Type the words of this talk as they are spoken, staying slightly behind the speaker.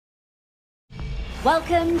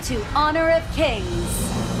Welcome to Honor of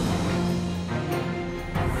Kings.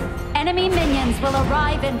 Enemy minions will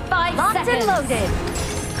arrive in 5 Locked seconds. and loaded.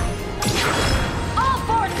 All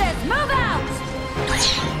forces, move out!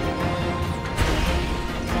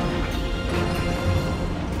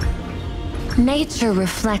 Nature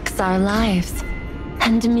reflects our lives,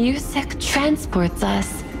 and music transports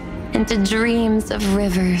us into dreams of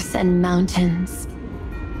rivers and mountains.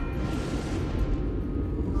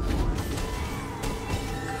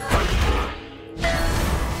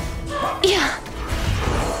 Yeah.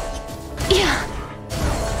 Yeah.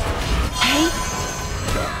 Hey.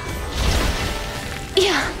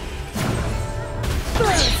 Yeah.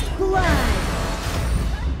 First blood.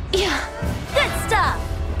 Yeah. Good stuff.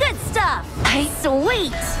 Good stuff. Hey.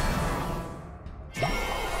 Sweet.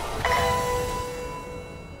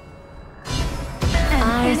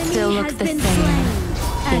 I still look the same,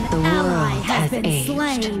 yet the world has aged.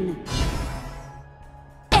 Slain.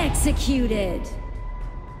 Executed.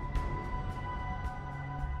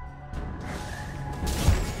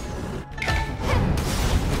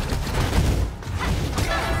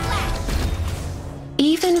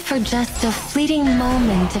 Even for just a fleeting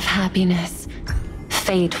moment of happiness,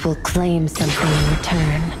 fate will claim something in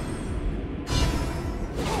return.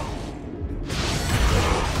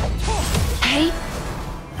 Hey?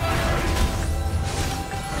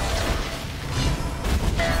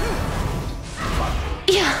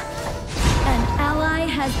 Yeah. An ally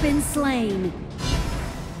has been slain.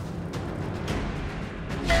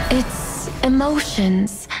 It's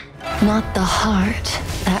emotions, not the heart,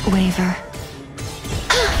 that waver.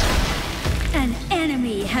 An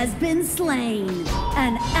enemy has been slain.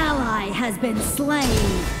 An ally has been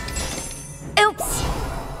slain. Oops.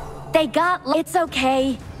 They got... It's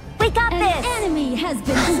okay. We got An this. enemy has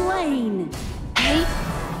been slain. Hey?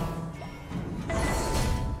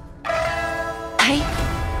 Hey?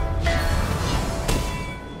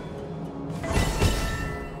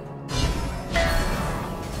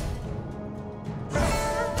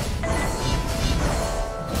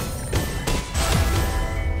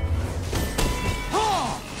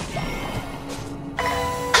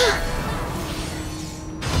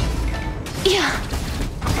 Yeah.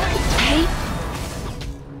 Hey?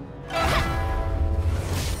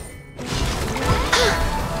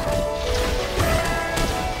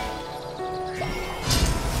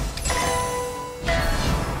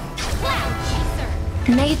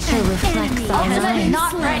 Nature reflects our lives,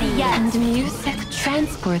 not ready yet. and music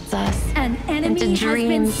transports us An enemy into has been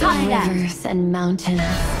dreams of slain. rivers and mountains.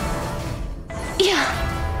 Yeah.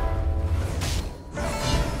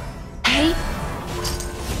 Hey?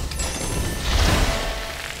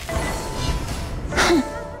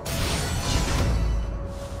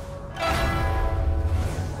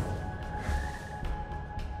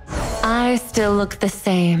 I still look the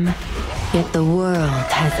same, yet the world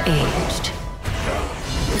has aged.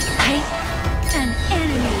 Hey? An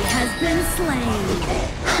enemy has been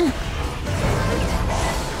slain.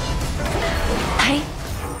 Hey?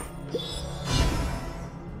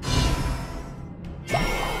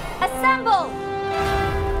 Assemble.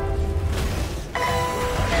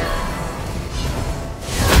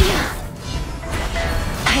 Yeah.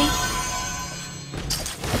 Hey?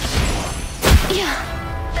 Yeah.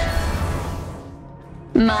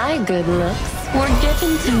 My good looks were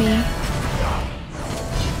given to me.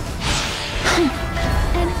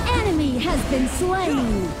 An enemy has been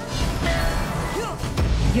slain.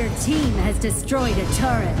 Your team has destroyed a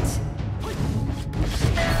turret.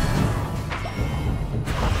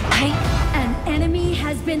 Hey? An enemy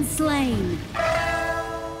has been slain.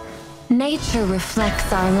 Nature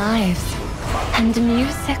reflects our lives, and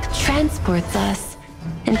music transports us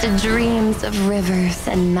into dreams of rivers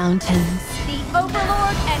and mountains. The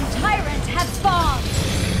Overlord and Tyrant have spawned.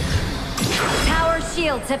 Tower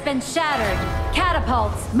shields have been shattered.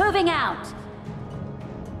 Catapults moving out.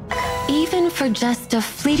 Even for just a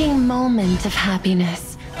fleeting moment of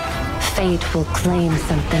happiness, fate will claim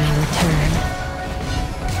something in return.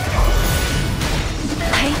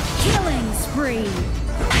 Hey? Killing spree.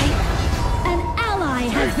 Hey? An ally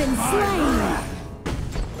has been slain.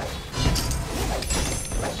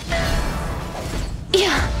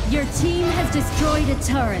 Yeah. Your team has destroyed a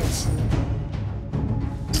turret.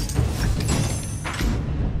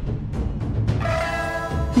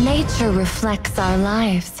 Nature reflects our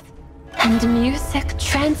lives, and music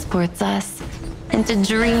transports us into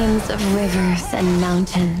dreams of rivers and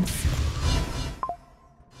mountains.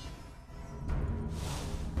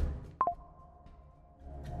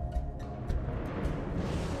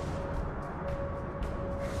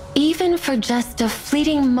 Even for just a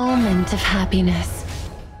fleeting moment of happiness,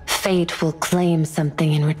 Fate will claim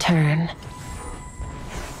something in return.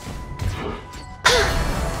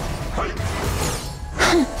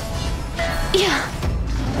 Yeah.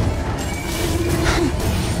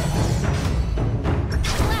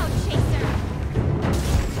 Cloud chaser.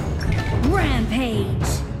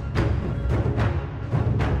 Rampage.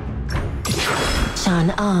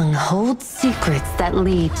 Chang'an holds secrets that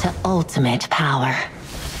lead to ultimate power.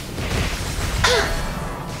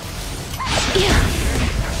 Yeah.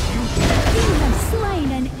 You have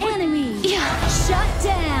slain an enemy. Yeah. Shut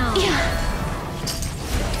down. Yeah.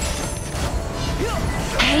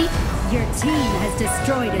 Hey. Your team has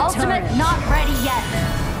destroyed a Ultimate turret. not ready yet.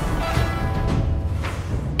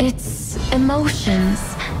 It's emotions,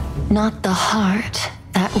 not the heart,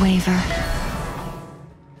 that waver.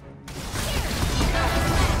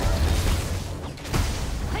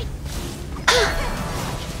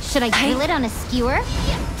 Should I grill it on a skewer?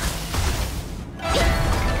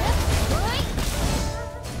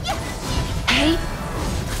 Hey.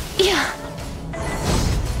 Yeah.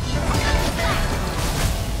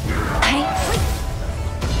 Hey.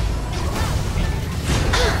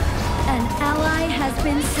 An ally has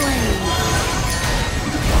been slain.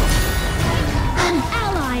 An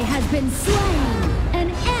ally has been slain. An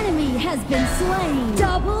enemy has been slain.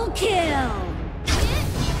 Double kill.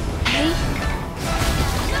 Hey.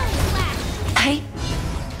 Hey.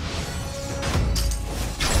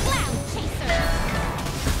 Cloud chaser.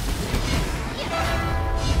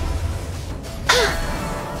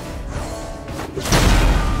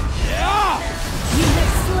 You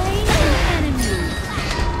have slain an enemy.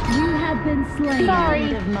 You have been slain.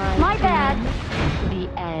 Sorry, my bad. The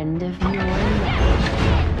end of your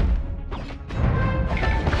life.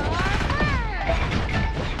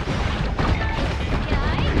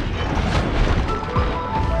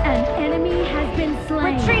 An enemy has been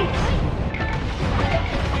slain. Retreat.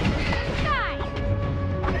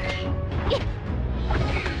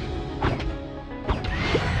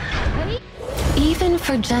 Even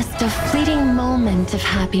for just a fleeting moment of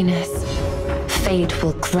happiness, fate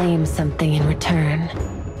will claim something in return.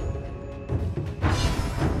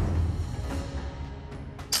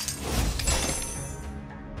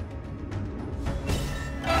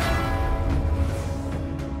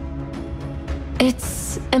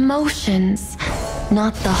 It's emotions,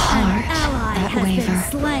 not the An heart, ally that has waver. been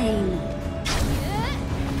slain.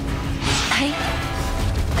 Hey,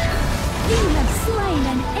 You have slain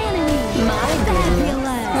an enemy. my goodness,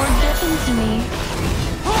 Fabulous. were given to me.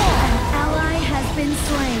 An ally has been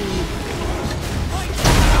slain.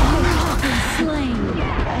 You have been slain.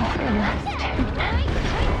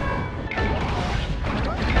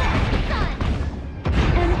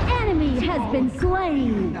 An enemy has been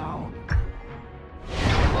slain.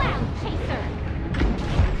 Cloud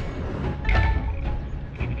chaser.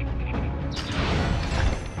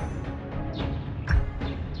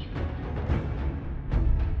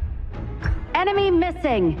 Enemy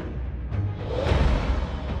missing.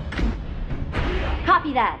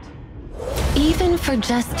 Copy that. Even for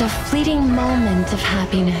just a fleeting moment of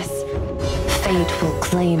happiness, fate will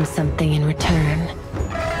claim something in return.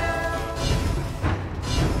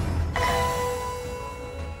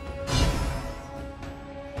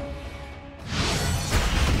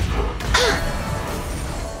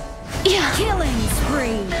 Yeah. Killing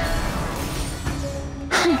spree.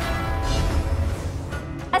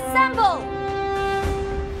 Assemble.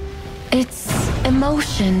 It's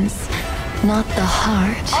emotions, not the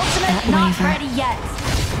heart, Ultimate that not waver. ready yet.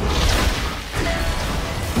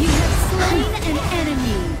 You have slain an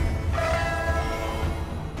enemy.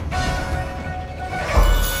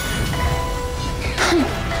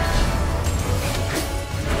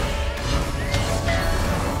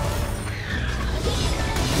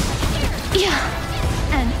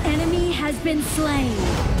 Yeah. An enemy has been slain.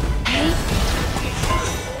 Hey.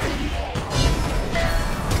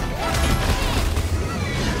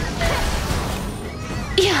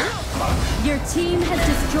 Yeah. Your team has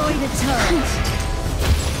destroyed a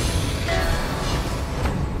turret.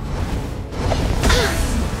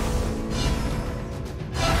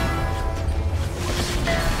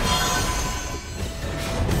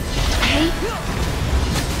 Hey.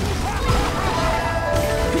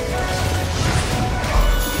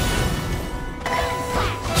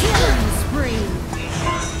 Killing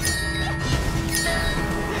spree.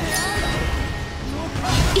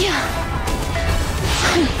 Yeah.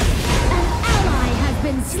 An ally has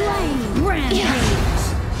been slain. Rampage.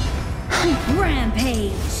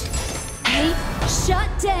 Rampage. Hey. Shut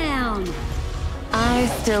down. I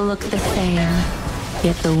still look the same,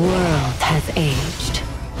 yet the world has aged.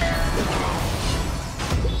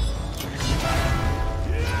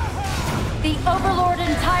 The Overlord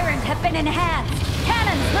and Tyrant have been enhanced.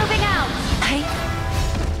 Cannons moving out.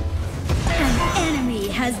 An enemy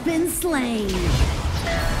has been slain.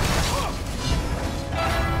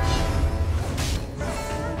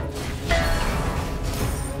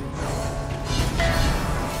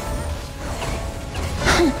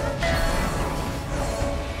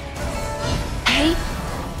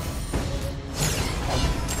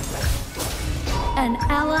 An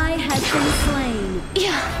ally has been slain.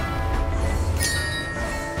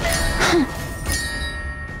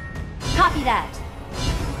 Copy that.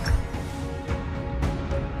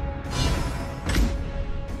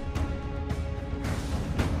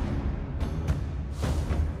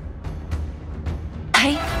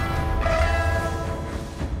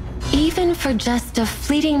 Even for just a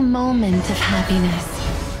fleeting moment of happiness,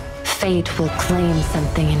 fate will claim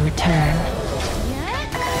something in return.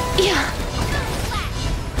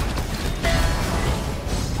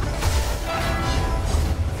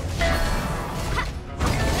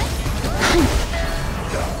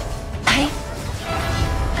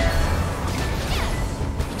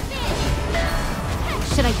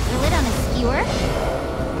 Should I grill it on a skewer?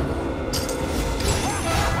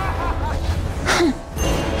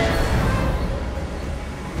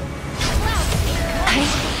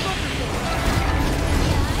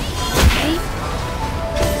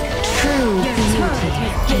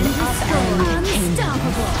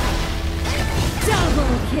 Unstoppable!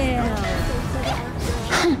 Double kill!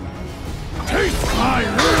 Taste my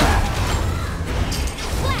wrath!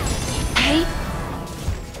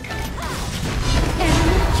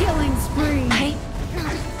 Enemy killing spree!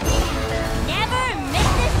 Never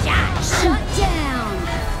miss a shot! Shut down!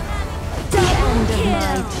 The end Double of my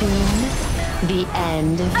kill! tune. The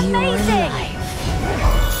end of your Amazing! life.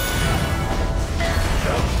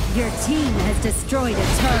 Your team has destroyed a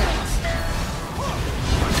turret.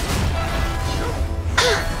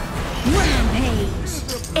 Rampage!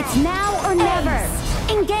 It's now or never!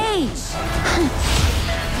 Engage!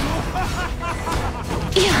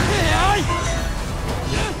 Yeah.